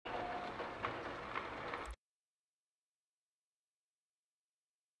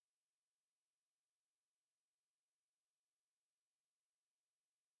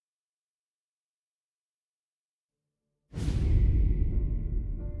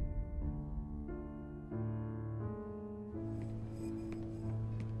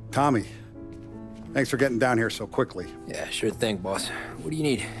Tommy, thanks for getting down here so quickly. Yeah, sure thing, boss. What do you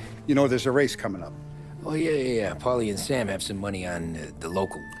need? You know, there's a race coming up. Oh, yeah. Paulie and Sam have some money on the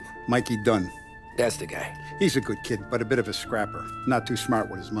local. Mikey Dunn. That's the guy. He's a good kid, but a bit of a scrapper. Not too smart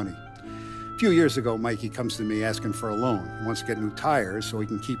with his money. A few years ago, Mikey comes to me asking for a loan. He wants to get new tires so he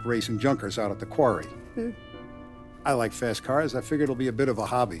can keep racing junkers out at the quarry. I like fast cars. I figured it'll be a bit of a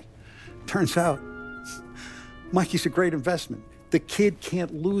hobby. Turns out, Mikey's a great investment. The kid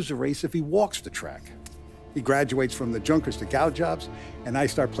can't lose a race if he walks the track. He graduates from the junkers to gal jobs, and I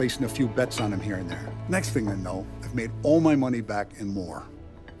start placing a few bets on him here and there. Next thing I know, I've made all my money back and more.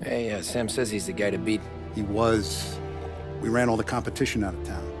 Hey, Sam says he's the guy to beat. He was. We ran all the competition out of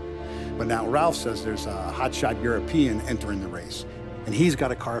town. But now Ralph says there's a hotshot European entering the race, and he's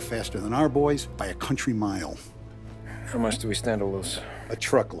got a car faster than our boys by a country mile. How much do we stand to lose? A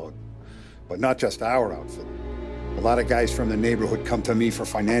truckload. But not just our outfit. A lot of guys from the neighborhood come to me for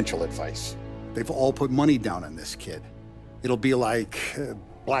financial advice. They've all put money down on this kid. It'll be like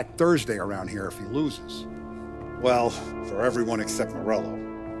Black Thursday around here if he loses. Well, for everyone except Morello.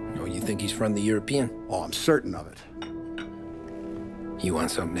 Oh, you think he's from the European? Oh, I'm certain of it. You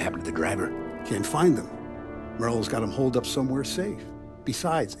want something to happen to the driver? Can't find him. Morello's got him holed up somewhere safe.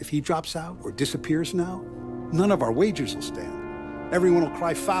 Besides, if he drops out or disappears now, none of our wagers will stand. Everyone will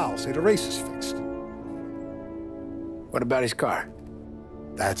cry foul, say the race is fixed. What about his car?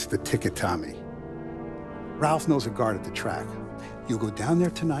 That's the ticket, Tommy. Ralph knows a guard at the track. You go down there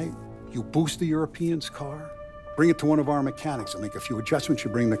tonight, you boost the European's car, bring it to one of our mechanics, and make a few adjustments,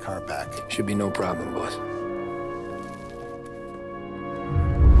 you bring the car back. Should be no problem, boss.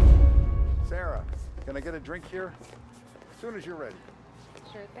 Sarah, can I get a drink here? As soon as you're ready.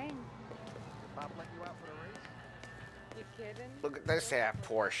 Sure thing. Pop let you out for the race? You kidding? Look at this half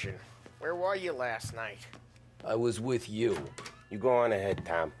portion. Where were you last night? I was with you. You go on ahead,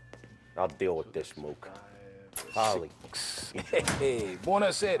 Tom. I'll deal with this mook. Holly. Hey,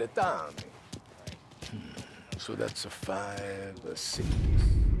 buonasera, Tommy. So that's a 5, a 6.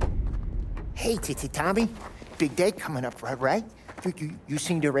 Hey, Tommy. Big day coming up, right? You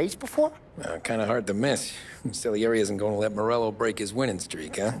seen the race before? Kind of hard to miss. Salieri isn't going to let Morello break his winning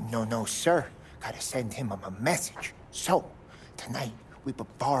streak, huh? No, sir. Gotta send him a message. So, tonight, we will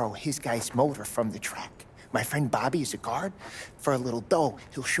borrow his guy's motor from the track. My friend Bobby is a guard. For a little dough,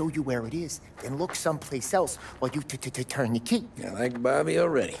 he'll show you where it is, then look someplace else while you turn the key. I like Bobby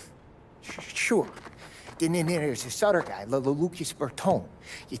already. Sure. Then there's this other guy, Lucas Bertone.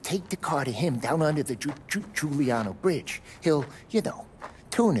 You take the car to him down under the Giuliano Bridge. He'll,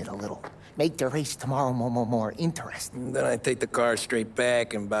 tune it a little. Make the race tomorrow more interesting. Then I take the car straight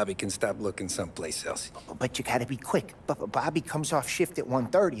back, and Bobby can stop looking someplace else. But you gotta be quick. Bobby comes off shift at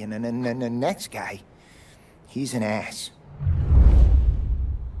 1:30, and then the next guy, he's an ass.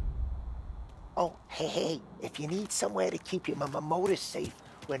 Oh, hey, if you need somewhere to keep your motor safe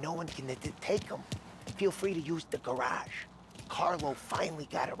where no one can take them, feel free to use the garage. Carlo finally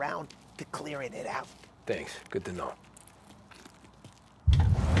got around to clearing it out. Thanks. Good to know.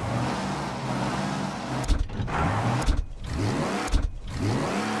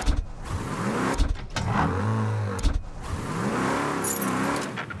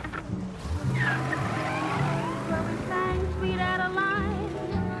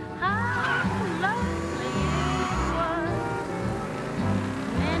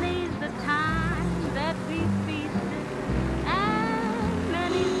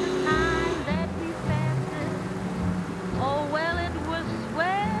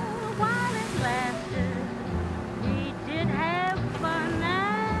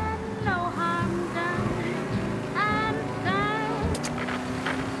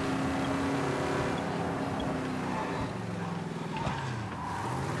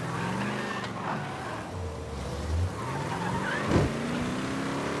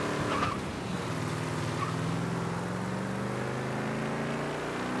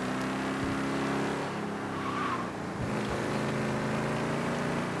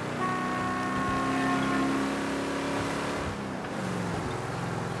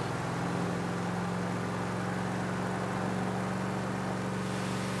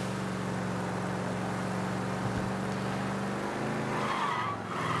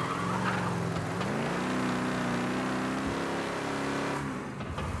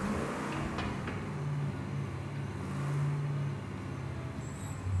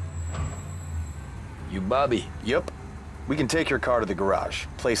 You Bobby? Yep. We can take your car to the garage.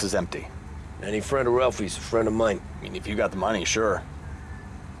 Place is empty. Any friend of Ralphie's, a friend of mine. I mean, if you got the money, sure.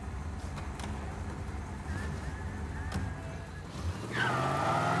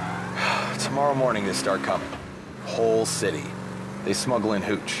 Tomorrow morning they start coming. Whole city. They smuggle in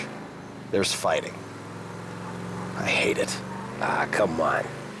hooch. There's fighting. I hate it. Ah, come on.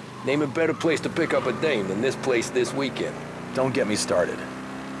 Name a better place to pick up a dame than this place this weekend. Don't get me started.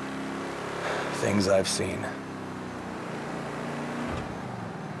 Things I've seen.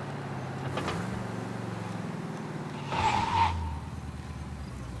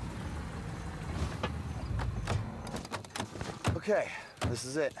 Okay, this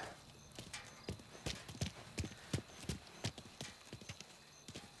is it.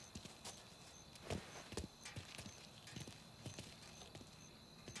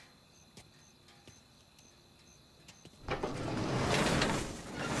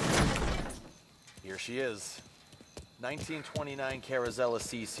 Here she is. 1929 Carazella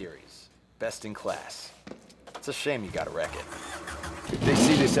C-Series. Best in class. It's a shame you gotta wreck it. If they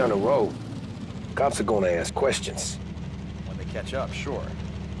see this on the road, cops are gonna ask questions. When they catch up, sure.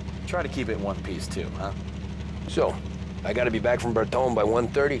 Try to keep it in one piece too, huh? So, I gotta be back from Bertone by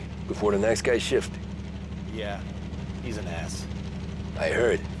 1:30 before the next guy's shift. Yeah, he's an ass. I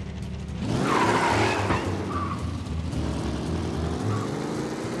heard.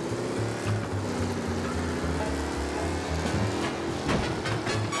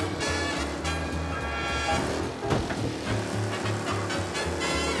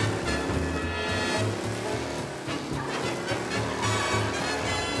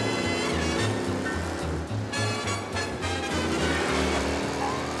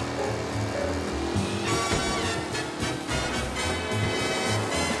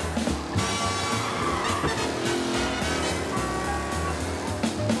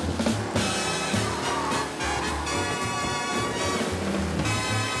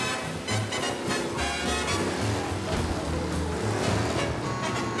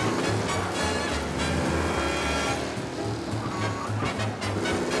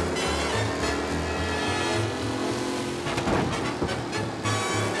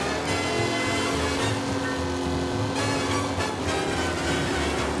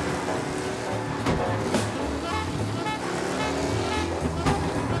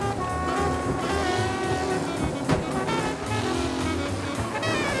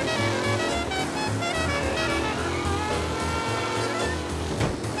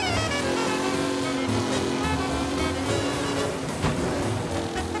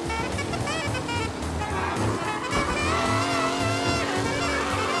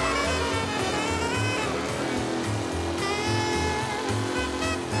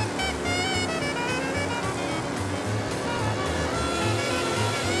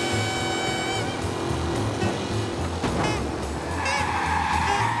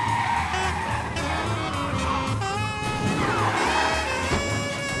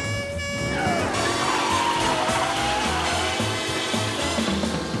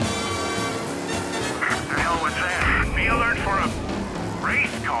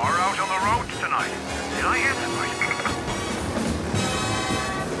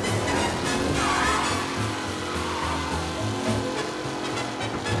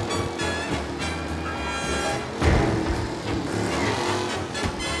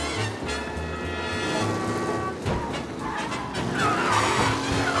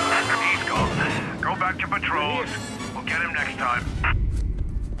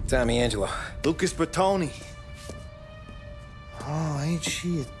 Tommy Angelo. Lucas Bertoni. Oh, ain't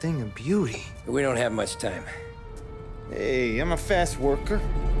she a thing of beauty? We don't have much time. Hey, I'm a fast worker.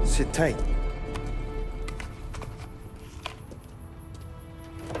 Sit tight.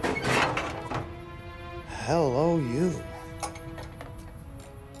 Hello, you.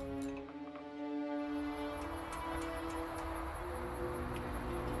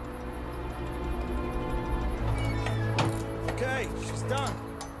 Okay, she's done.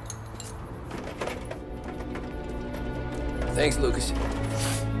 Thanks, Lucas.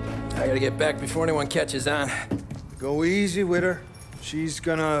 I gotta get back before anyone catches on. Go easy with her. She's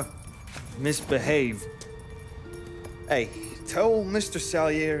gonna misbehave. Hey, tell Mr.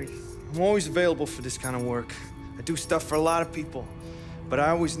 Salieri I'm always available for this kind of work. I do stuff for a lot of people, but I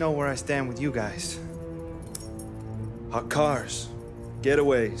always know where I stand with you guys. Hot cars,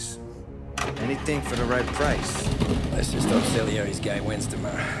 getaways, anything for the right price. Let's just hope Salieri's guy wins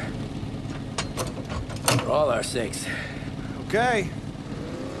tomorrow. For all our sakes. Okay.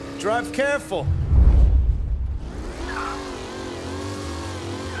 Drive careful.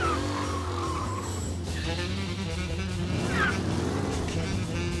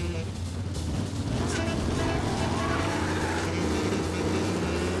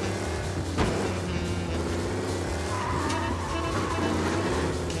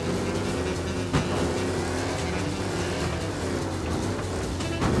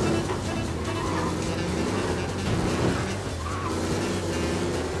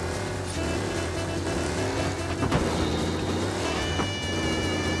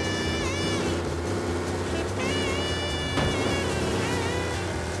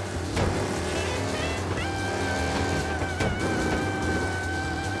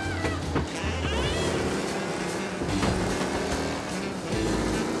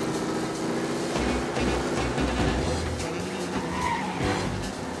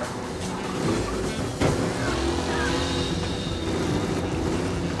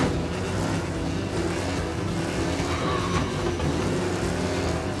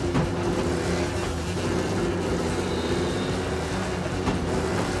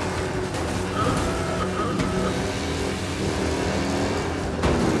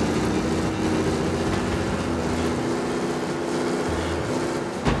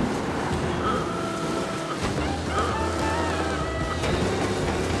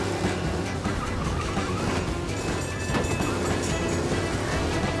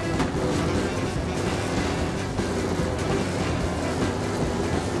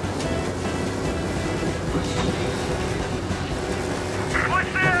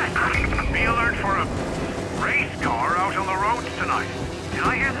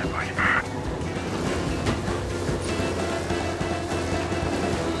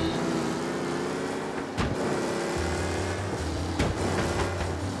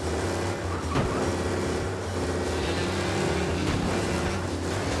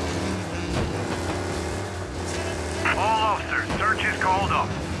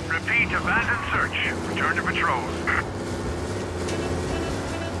 to abandon search. Return to patrols.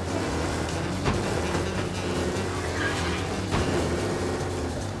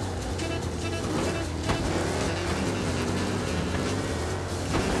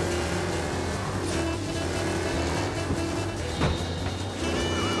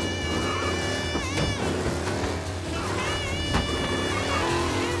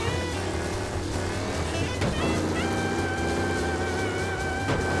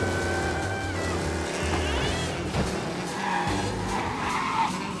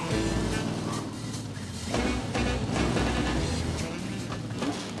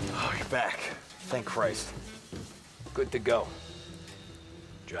 Back. Thank Christ. Good to go.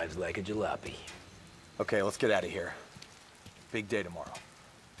 Drives like a jalopy. Okay, let's get out of here. Big day tomorrow.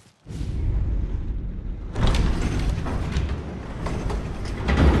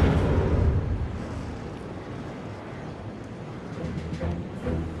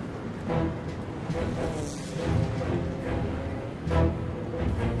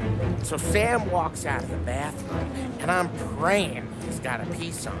 So Sam walks out of the bathroom, and I'm praying he's got a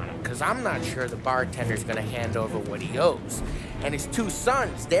piece on him, because I'm not sure the bartender's gonna hand over what he owes. And his two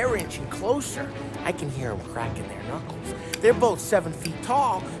sons, they're inching closer. I can hear them cracking their knuckles. They're both 7 feet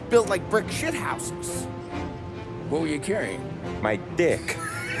tall, built like brick shithouses. What were you carrying? My dick.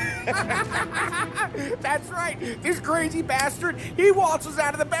 That's right. This crazy bastard, he waltzes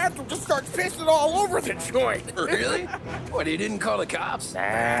out of the bathroom, just starts pissing all over the joint. Really? What, he didn't call the cops?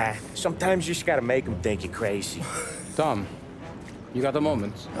 Nah, sometimes you just gotta make them think you're crazy. Tom, you got a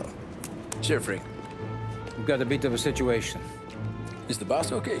moment? Oh. Sure, Frank. We've got a bit of a situation. Is the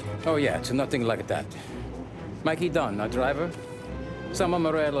boss okay? Oh, yeah, it's nothing like that. Mikey Dunn, our driver. Some of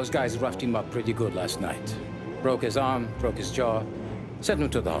Morello's guys roughed him up pretty good last night. Broke his arm, broke his jaw. Sent him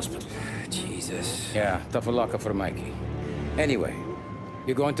to the hospital. Jesus. Yeah, tough luck for Mikey. Anyway,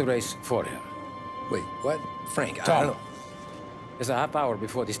 you're going to race for him. Wait, what? Frank, I Tom, don't know. there's a half hour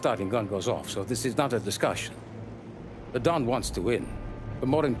before the starting gun goes off, so this is not a discussion. The Don wants to win, but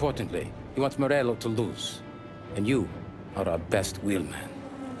more importantly, he wants Morello to lose. And you are our best wheelman.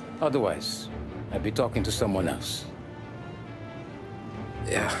 Otherwise, I'd be talking to someone else.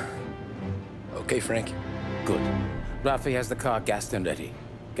 Yeah. Okay, Frank. Good. Rafi has the car gassed and ready.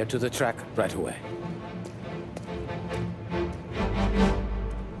 Get to the track right away.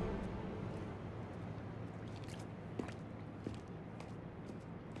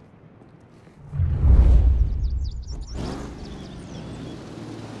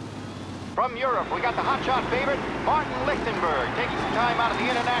 From Europe, we got the hotshot favorite, Martin Lichtenberg, taking some time out of the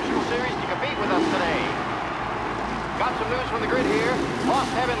International Series to compete with us today. Got some news from the grid here. Lost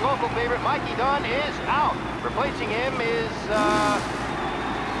Heaven local favorite Mikey Dunn is out. Replacing him is,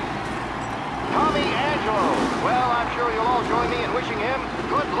 Tommy Angelo. Well, I'm sure you'll all join me in wishing him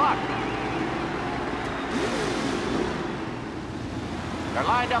good luck. They're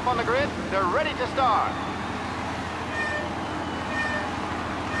lined up on the grid. They're ready to start.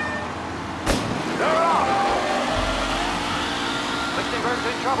 They're off. Lichtenberg's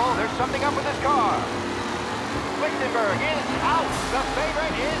in trouble. There's something up with his car. Lichtenberg is out. The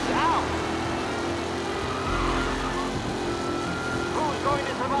favorite is out. Who's going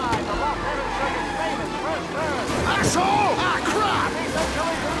to survive the Lost Heaven Circuit's famous first turn? Asshole! Ah, crap! These are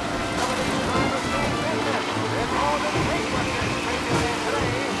collisions. Some of these drivers mean business. There's more than weightlessness taking in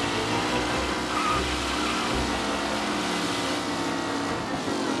today.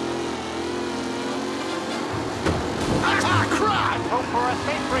 Ah, crap! Let's hope for a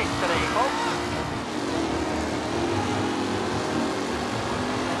safe race today, folks.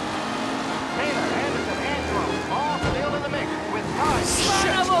 Taylor, Anderson, Angelo, all still in the mix with time.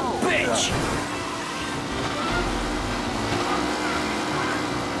 Son of a bitch!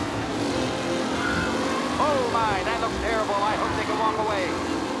 Oh my, that looks terrible. I hope they can walk away.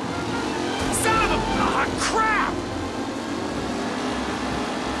 Son of a... Ah, crap!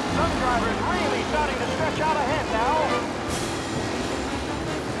 Some drivers really starting to stretch out ahead now.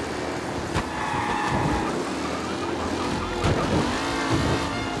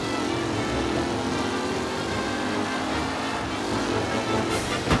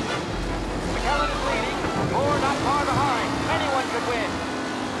 McKellen is leading. Moore not far behind. Anyone could win.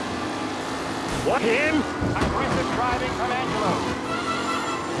 What, him? Aggressive driving from Angelo.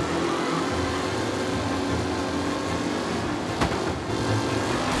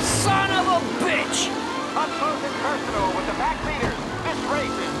 Son of a bitch! Up close and personal with the back leaders. This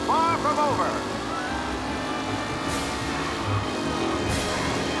race is far from over.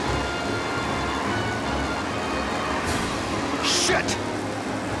 Shit!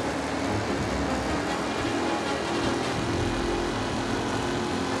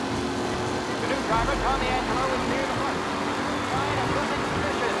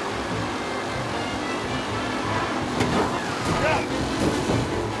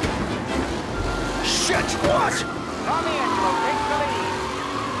 What? Tommy Angelo takes the lead.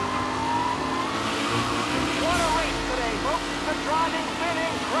 What a race today, folks. The driving's been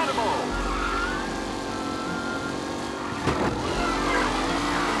incredible.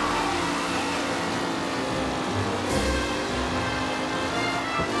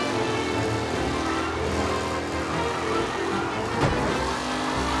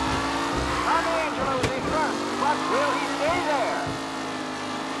 Will he stay there?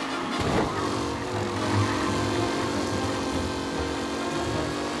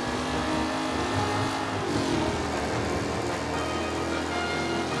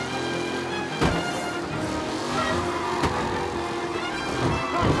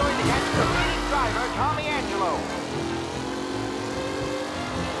 Who's going to catch the leading driver, Tommy Angelo?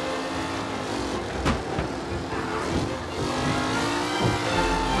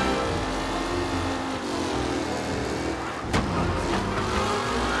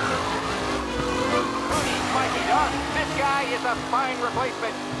 This guy is a fine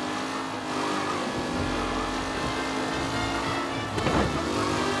replacement.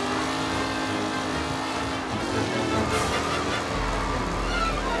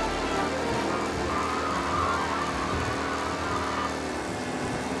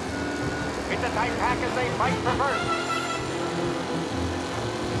 It's a tight pack as they fight for first.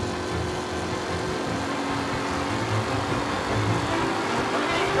 The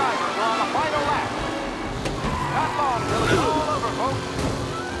leading drivers are on the final lap. Not long till it's all over, folks.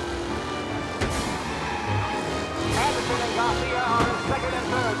 Addison and Garcia are in second and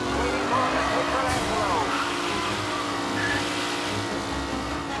third, waiting for a mistake for Angelo.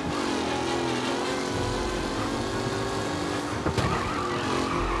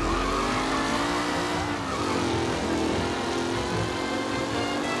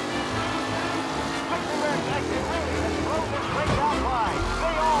 Lichtenberg's exit really has thrown this race out wide.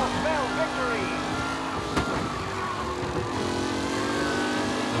 They all spell victory.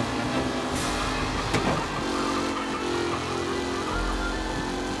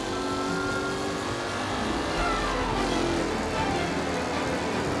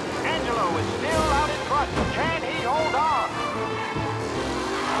 Is still out in front. Can he hold on?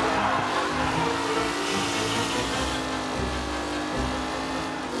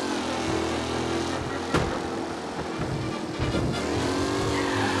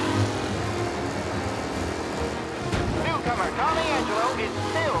 Newcomer Tommy Angelo is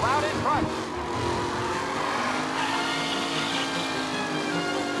still out in front.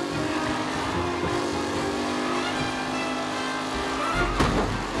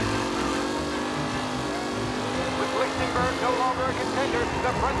 No longer a contender,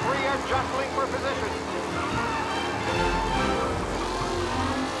 the front three are jostling for position.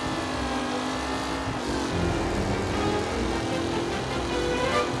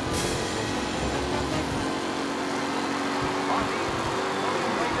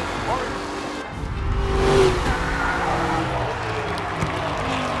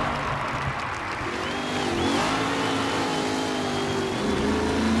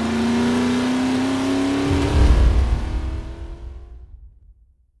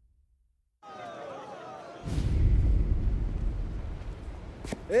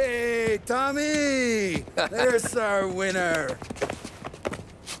 Hey, Tommy! There's our winner.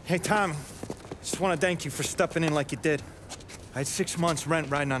 Hey, Tom. Just want to thank you for stepping in like you did. I had 6 months rent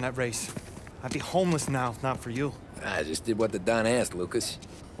riding on that race. I'd be homeless now if not for you. I just did what the Don asked, Lucas.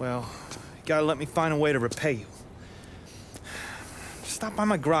 Well, you gotta let me find a way to repay you. Stop by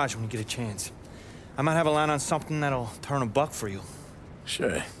my garage when you get a chance. I might have a line on something that'll turn $1 for you.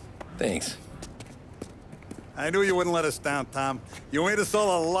 Sure. Thanks. I knew you wouldn't let us down, Tom. You made us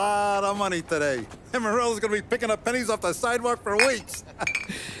all a lot of money today. And Morello's gonna be picking up pennies off the sidewalk for weeks.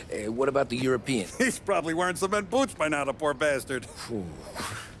 Hey, what about the European? He's probably wearing cement boots by now, the poor bastard.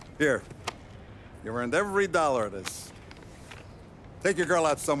 Here. You earned every dollar of this. Take your girl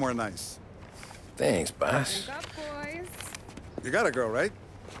out somewhere nice. Thanks, boss. Drink up, boys. You got a girl, right?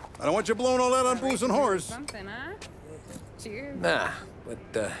 I don't want you blowing all that on booze and whores. Something, huh? Cheers. Nah,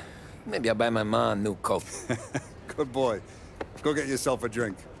 but, maybe I'll buy my mom a new coat. Good boy. Go get yourself a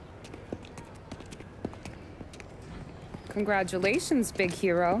drink. Congratulations, big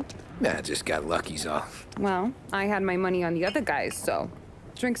hero. Nah, I just got lucky's all. Well, I had my money on the other guys, so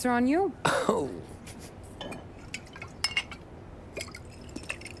drinks are on you. Oh.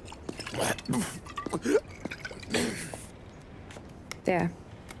 There.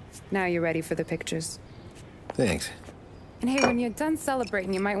 Now you're ready for the pictures. Thanks. And hey, when you're done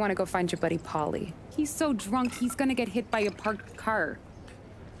celebrating, you might want to go find your buddy Paulie. He's so drunk, he's gonna get hit by a parked car.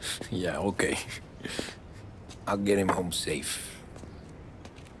 Yeah, okay. I'll get him home safe.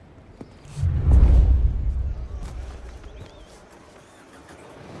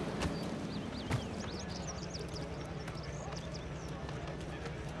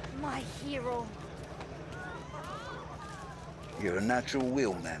 My hero. You're a natural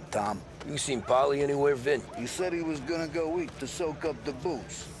wheelman, Tom. You seen Polly anywhere, Vin? He said he was gonna go eat to soak up the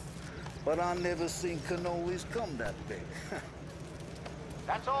boots. But I never seen cannolis come that big.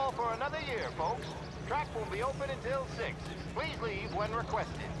 That's all for another year, folks. Track won't be open until 6. Please leave when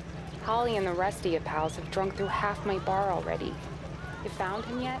requested. Holly and the rest of you pals have drunk through half my bar already. You found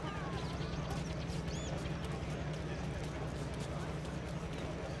him yet?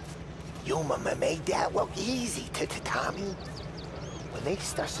 You made that look easy to Tommy. When they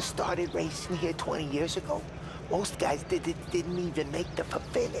started racing here 20 years ago, most guys didn't even make the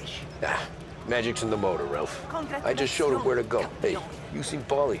finish. Ah, magic's in the motor, Ralph. I just showed him where to go. Hey, you seen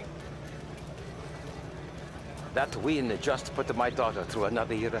Polly? That win just put my daughter through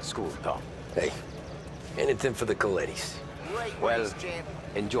another year at school, Tom. Hey, anything for the Colettis. Well,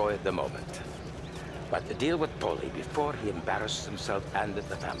 enjoy the moment. But deal with Polly before he embarrasses himself and the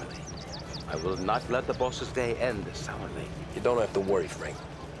family. I will not let the boss's day end sourly. You don't have to worry, Frank.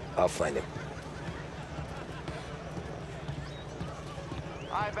 I'll find him.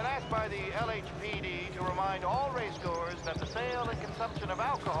 I've been asked by the LHPD to remind all racegoers that the sale and consumption of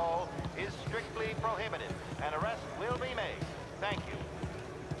alcohol is strictly prohibited. An arrest will be made. Thank you.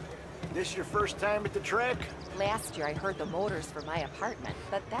 This your first time at the track? Last year I heard the motors for my apartment,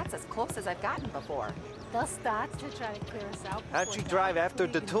 but that's as close as I've gotten before. They'll start to try to clear us out. How'd you drive after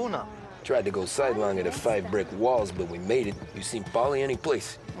the tuna? Tried to go sidelong at the 5 brick walls, but we made it. You seen Polly any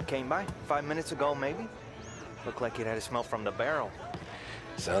place? Came by 5 minutes ago, maybe. Looked like it had a smell from the barrel.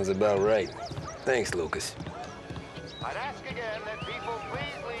 Sounds about right. Thanks, Lucas. I'd ask again that people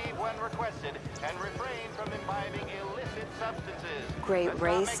please leave when requested and refrain from imbibing illicit substances. Great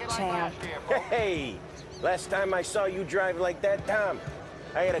race, champ. Hey! Last time I saw you drive like that, Tom,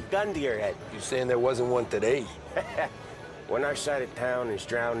 I had a gun to your head. You saying there wasn't one today? When our side of town is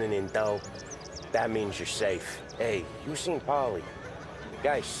drowning in dough, that means you're safe. Hey, you seen Polly? The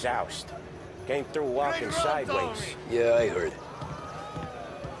guy's soused. Came through walking sideways. Yeah, I heard.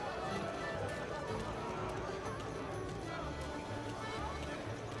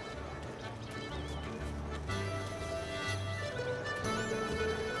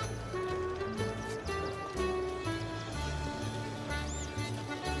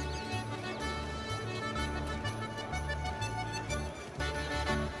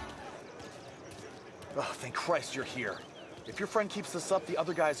 Oh, thank Christ you're here. If your friend keeps this up, the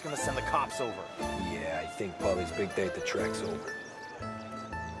other guy's gonna send the cops over. Yeah, I think Polly's big day at the track's over.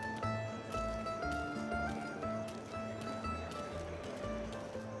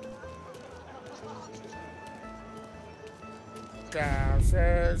 Cow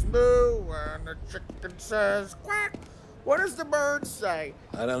says moo and the chicken says quack. What does the bird say?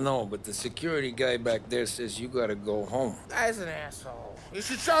 I don't know, but the security guy back there says you gotta go home. Guy's an asshole. You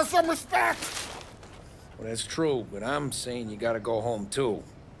should show some respect. Well, that's true, but I'm saying you gotta go home too,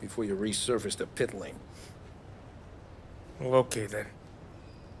 before you resurface the pit lane. Well, okay then.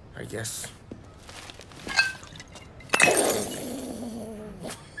 I guess.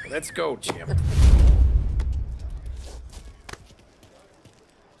 Let's go, champ.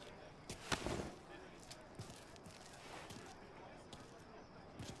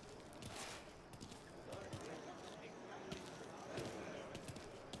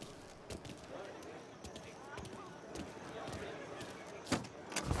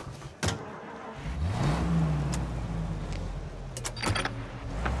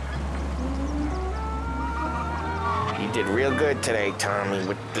 You did real good today, Tommy,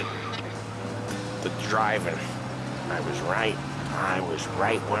 with the driving. I was right. I was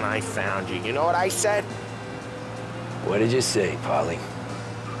right when I found you. You know what I said? What did you say, Polly?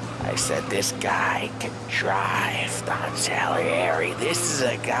 I said, this guy can drive, Don Salieri. This is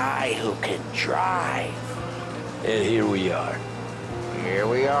a guy who can drive. And here we are. Here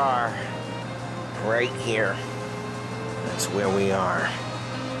we are. Right here. That's where we are.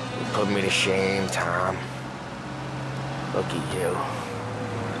 You put me to shame, Tom. Look at you.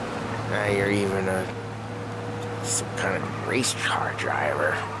 Now you're even some kind of race car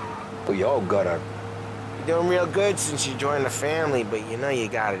driver. We all got our... You're doing real good since you joined the family, but you know you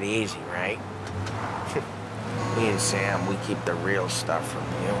got it easy, right? Me and Sam, we keep the real stuff from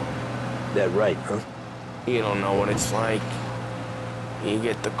you. That right, huh? You don't know what it's like. You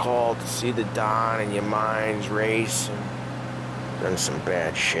get the call to see the Don and your mind's race and done some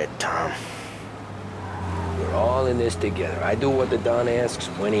bad shit, Tom. We're all in this together. I do what the Don asks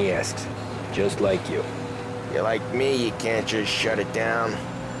when he asks. Just like you. You're like me, you can't just shut it down.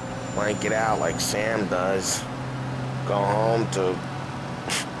 Blank it out like Sam does. Go home to...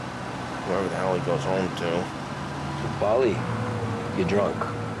 wherever the hell he goes home to. So, Polly, you're drunk.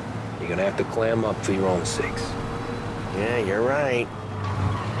 You're gonna have to clam up for your own sakes. Yeah, you're right.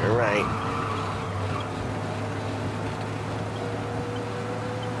 You're right.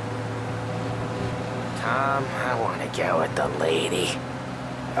 Tom, I want to go with the lady.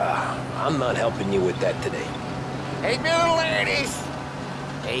 I'm not helping you with that today. Take me to the ladies!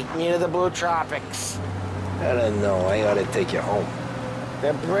 Take me to the Blue Tropics. I don't know. I ought to take you home.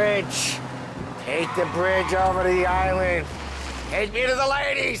 The bridge. Take the bridge over to the island. Take me to the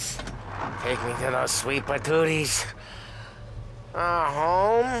ladies. Take me to those sweet patooties.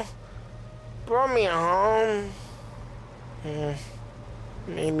 Home? Brought me home.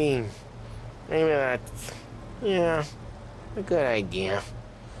 Maybe that's, yeah, a good idea.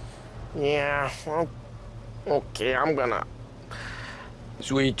 Yeah, well, okay, I'm gonna...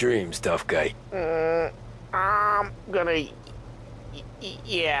 Sweet dreams, tough guy. I'm gonna...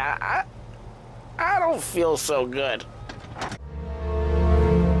 Yeah, I don't feel so good.